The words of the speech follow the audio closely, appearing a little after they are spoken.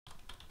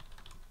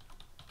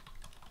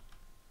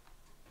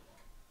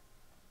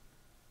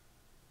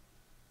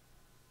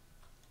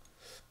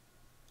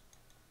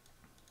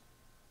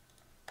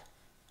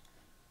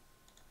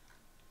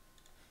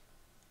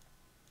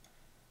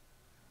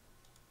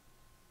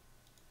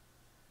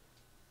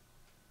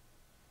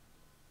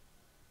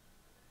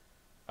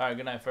All right,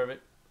 good night, Fervit.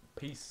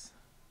 Peace.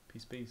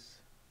 Peace, peace.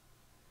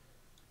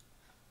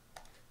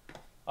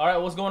 All right,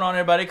 what's going on,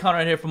 everybody?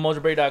 Conrad here from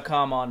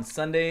MojoBreak.com on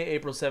Sunday,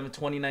 April 7th,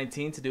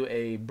 2019, to do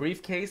a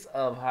briefcase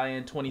of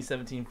high-end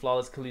 2017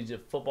 Flawless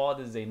Collegiate Football.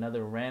 This is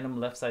another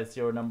random left side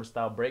zero number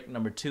style break.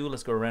 Number 2,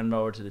 let's go random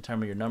order to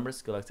determine your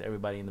numbers. Good luck to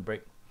everybody in the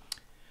break.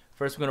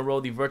 First, we're going to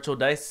roll the virtual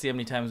dice, see how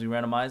many times we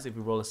randomize. If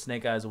we roll a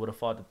snake eyes, it would have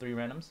fought to 3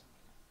 randoms.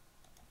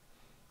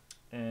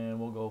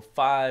 And we'll go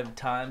 5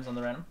 times on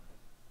the random.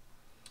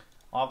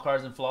 All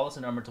cards in Flawless are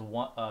numbered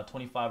to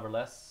 25 or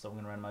less, so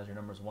we're going to randomize your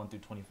numbers 1 through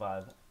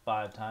 25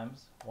 5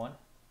 times. 1,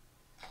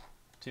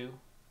 2,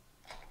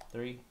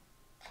 3,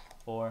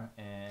 4,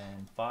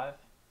 and 5.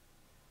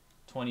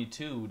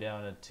 22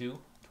 down to 2.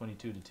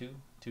 22 to 2.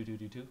 2, 2,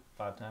 2, 2.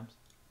 5 times.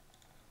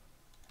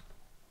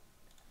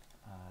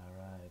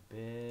 Alright,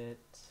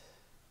 bit.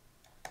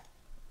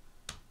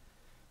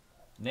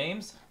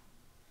 Names.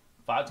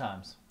 5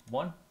 times.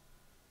 1,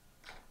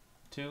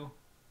 2,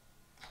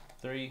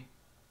 3,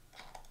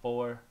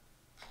 4,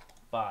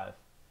 5.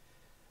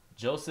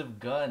 Joseph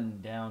Gunn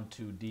down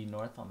to D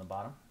North on the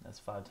bottom. That's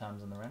 5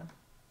 times on the random.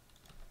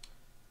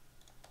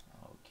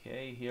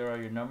 Okay, here are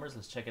your numbers.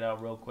 Let's check it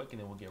out real quick, and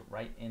then we'll get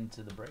right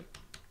into the break.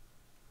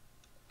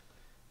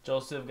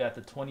 Joseph got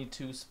the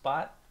 22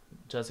 spot.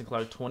 Justin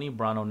Clark 20,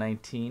 Brano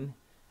 19,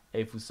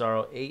 A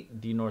Fusaro 8,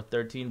 D North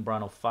 13,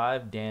 Brano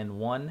 5, Dan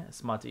 1,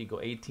 Smata Eagle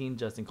 18,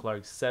 Justin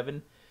Clark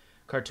 7,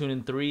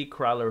 Cartoonin 3,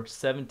 Crowler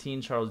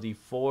 17, Charles D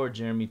 4,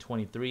 Jeremy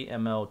 23,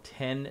 ML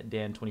 10,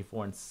 Dan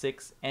 24 and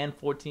 6 and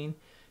 14,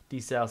 D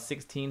Sal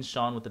 16,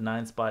 Sean with the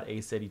 9 spot,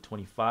 A Seti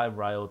 25,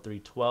 Ryo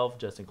 312,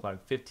 Justin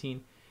Clark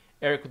 15,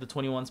 Eric with the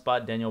 21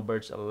 spot, Daniel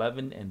Birch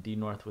 11, and D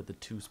North with the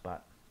 2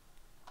 spot.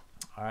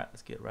 All right,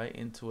 let's get right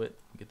into it.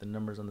 Get the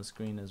numbers on the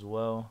screen as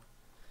well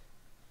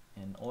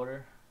in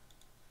order.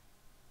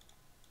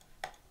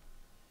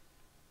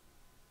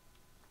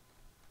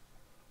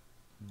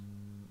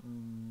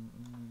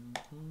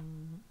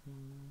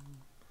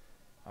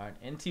 All right,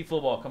 NT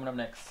football coming up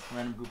next,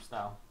 random group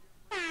style.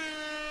 Good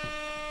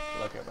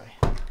luck, everybody.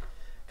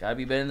 Gotta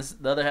be better than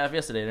the other half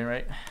yesterday, then,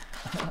 right?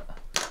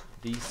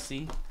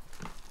 DC.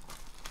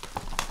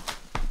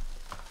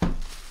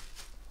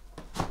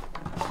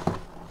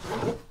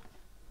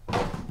 I'm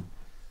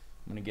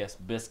gonna guess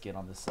biscuit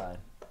on this side.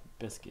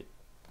 Biscuit.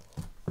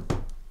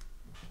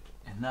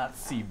 And not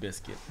C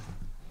biscuit.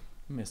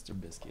 Mr.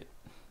 Biscuit.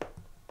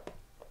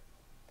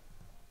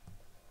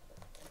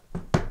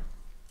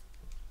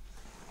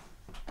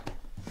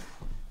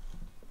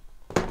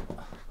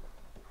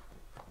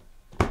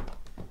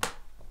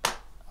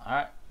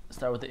 Alright,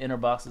 start with the inner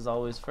boxes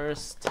always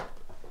first.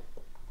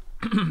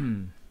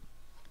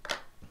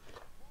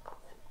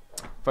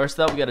 First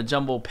up, we got a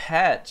jumbo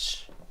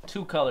patch.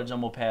 2-color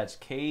jumbo patch.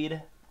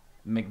 Cade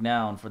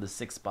McNown for the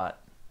 6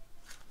 spot.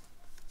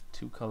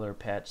 2-color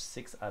patch,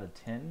 6 out of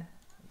 10.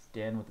 It's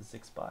Dan with the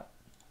 6 spot.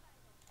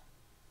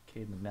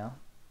 Cade McNown.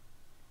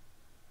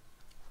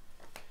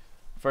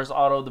 First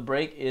auto of the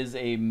break is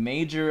a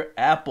Major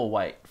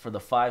Applewhite for the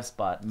 5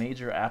 spot.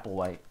 Major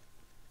Applewhite.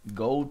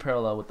 Gold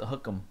parallel with the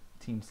Hook'em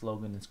team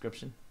slogan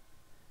inscription.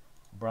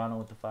 Brano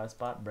with the 5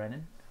 spot,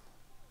 Brennan.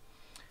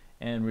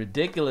 And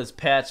ridiculous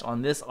patch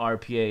on this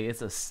RPA.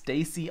 It's a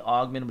Stacy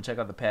Augman, but check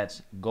out the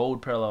patch.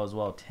 Gold parallel as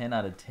well, 10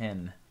 out of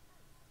 10.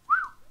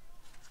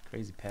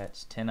 Crazy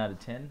patch, 10 out of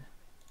 10.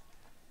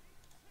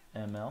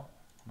 ML,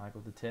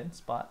 Michael with the 10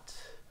 spot.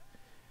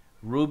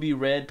 Ruby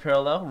red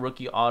parallel,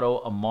 rookie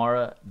auto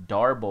Amara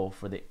Darbo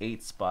for the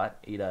 8 spot,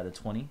 8 out of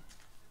 20.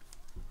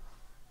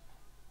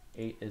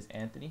 8 is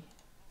Anthony.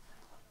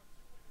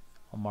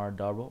 Amara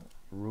Darbo,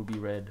 ruby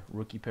red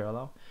rookie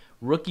parallel.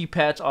 Rookie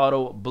patch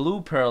auto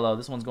blue parallel.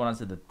 This one's going on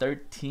to the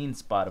 13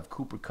 spot of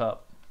Cooper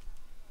Kupp.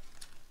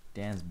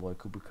 Dan's boy,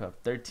 Cooper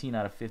Kupp. 13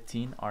 out of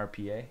 15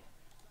 RPA.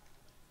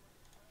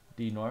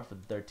 D North for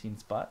the 13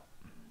 spot.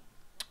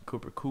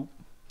 Cooper Coop.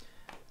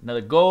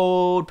 Another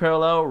gold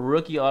parallel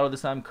rookie auto,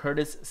 this time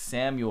Curtis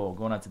Samuel,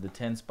 going out to the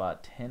 10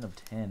 spot. 10 of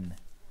 10.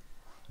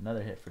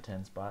 Another hit for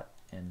 10 spot.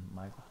 And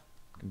Michael,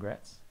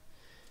 congrats.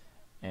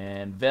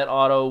 And vet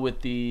auto with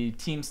the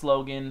team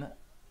slogan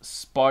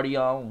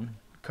Spartion,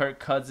 Kirk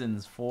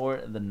Cousins for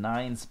the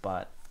 9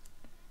 spot.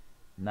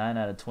 9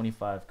 out of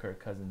 25 Kirk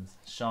Cousins.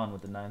 Sean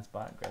with the 9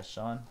 spot. Congrats,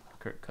 Sean.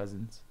 Kirk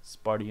Cousins,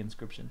 Sparty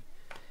inscription.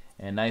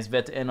 And nice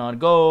vet to end on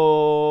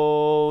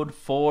gold.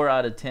 4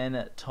 out of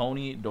 10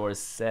 Tony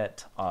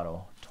Dorsett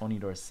auto. Tony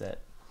Dorsett.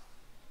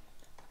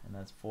 And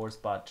that's 4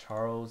 spot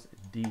Charles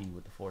D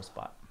with the 4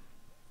 spot.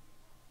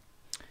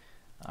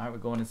 All right, we're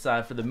going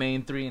inside for the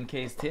main 3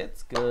 encased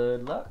hits.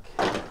 Good luck.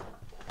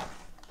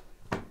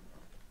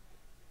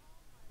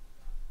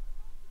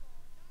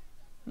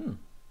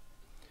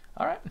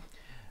 All right,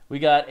 we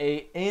got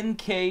a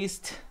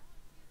encased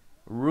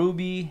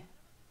ruby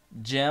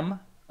gem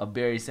of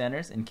Barry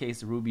Sanders.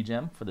 Encased ruby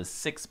gem for the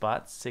 6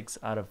 spot. 6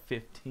 out of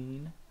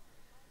 15.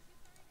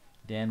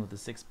 Dan with the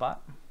 6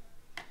 spot.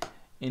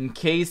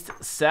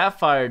 Encased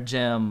sapphire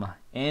gem,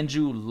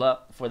 Andrew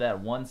Luck for that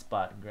 1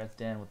 spot. Congrats,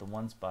 Dan, with the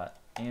 1 spot.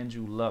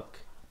 Andrew Luck,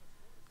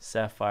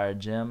 sapphire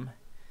gem.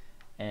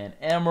 And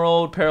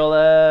Emerald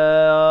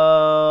parallel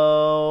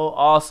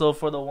also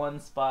for the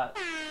 1 spot.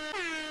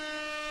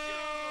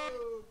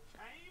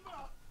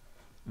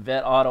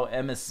 Vet auto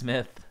Emmitt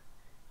Smith.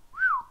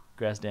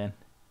 Grass Dan.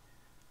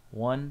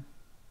 1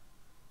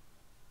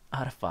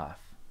 out of 5.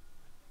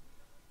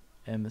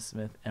 Emmitt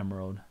Smith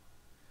Emerald.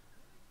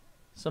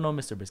 So no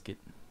Mr. Biscuit.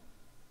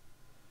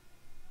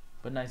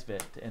 But nice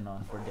vet to end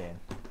on for Dan.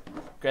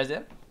 Grass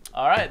Dan.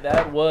 All right,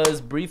 that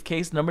was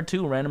briefcase number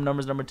 2, random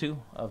numbers number 2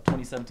 of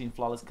 2017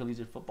 Flawless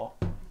Collegiate Football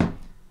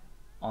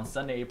on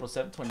Sunday, April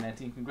 7th,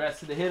 2019. Congrats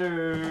to the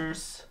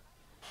hitters.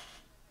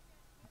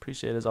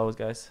 Appreciate it as always,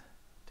 guys.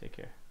 Take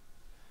care.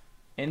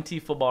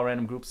 NT Football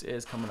Random Groups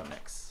is coming up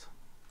next.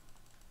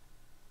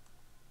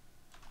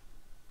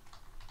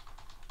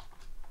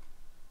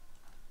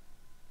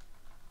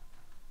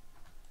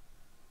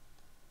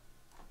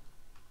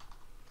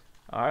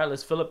 All right,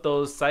 let's fill up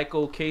those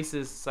Psycho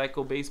cases,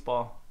 Psycho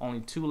Baseball. Only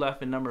 2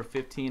 left in number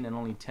 15 and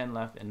only 10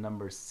 left in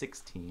number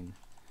 16.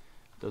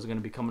 Those are going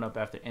to be coming up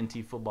after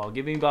NT Football.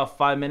 Give me about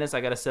 5 minutes.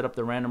 I got to set up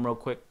the random real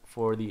quick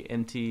for the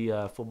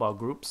NT Football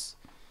groups.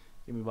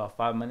 Give me about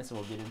 5 minutes and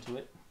we'll get into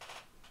it.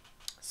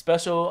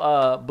 Special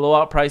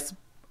blowout price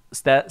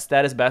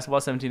status basketball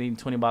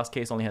 17-20 box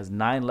case only has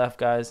 9 left,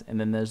 guys. And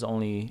then there's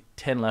only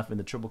 10 left in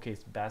the triple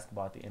case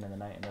basketball at the end of the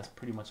night. And that's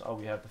pretty much all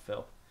we have to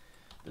fill.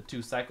 The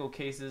 2 Psycho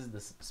cases, the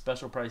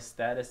special price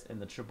status,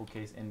 and the triple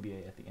case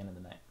NBA at the end of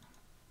the night.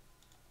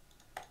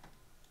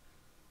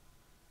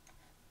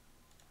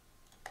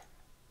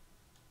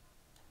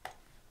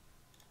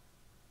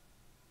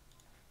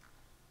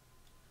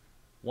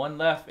 One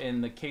left in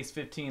the case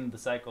 15, the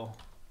Psycho.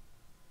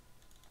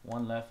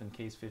 1 left in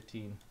case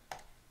 15.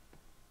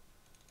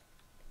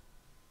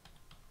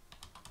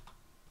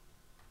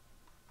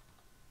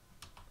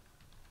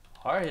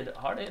 Hard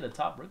to hit a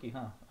top rookie,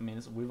 huh? I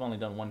mean, we've only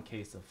done 1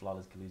 case of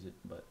Flawless Collegiate,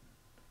 but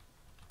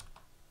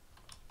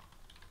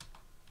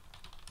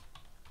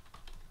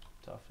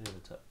tough to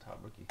hit a top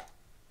rookie.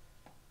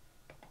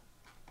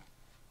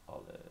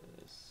 All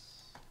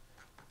this.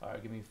 All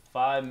right, give me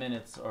 5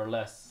 minutes or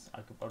less.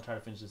 I'll try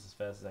to finish this as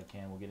fast as I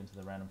can. We'll get into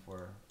the random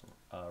for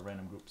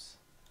random groups.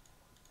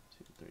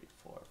 2, 3,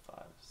 4,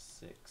 5,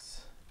 6.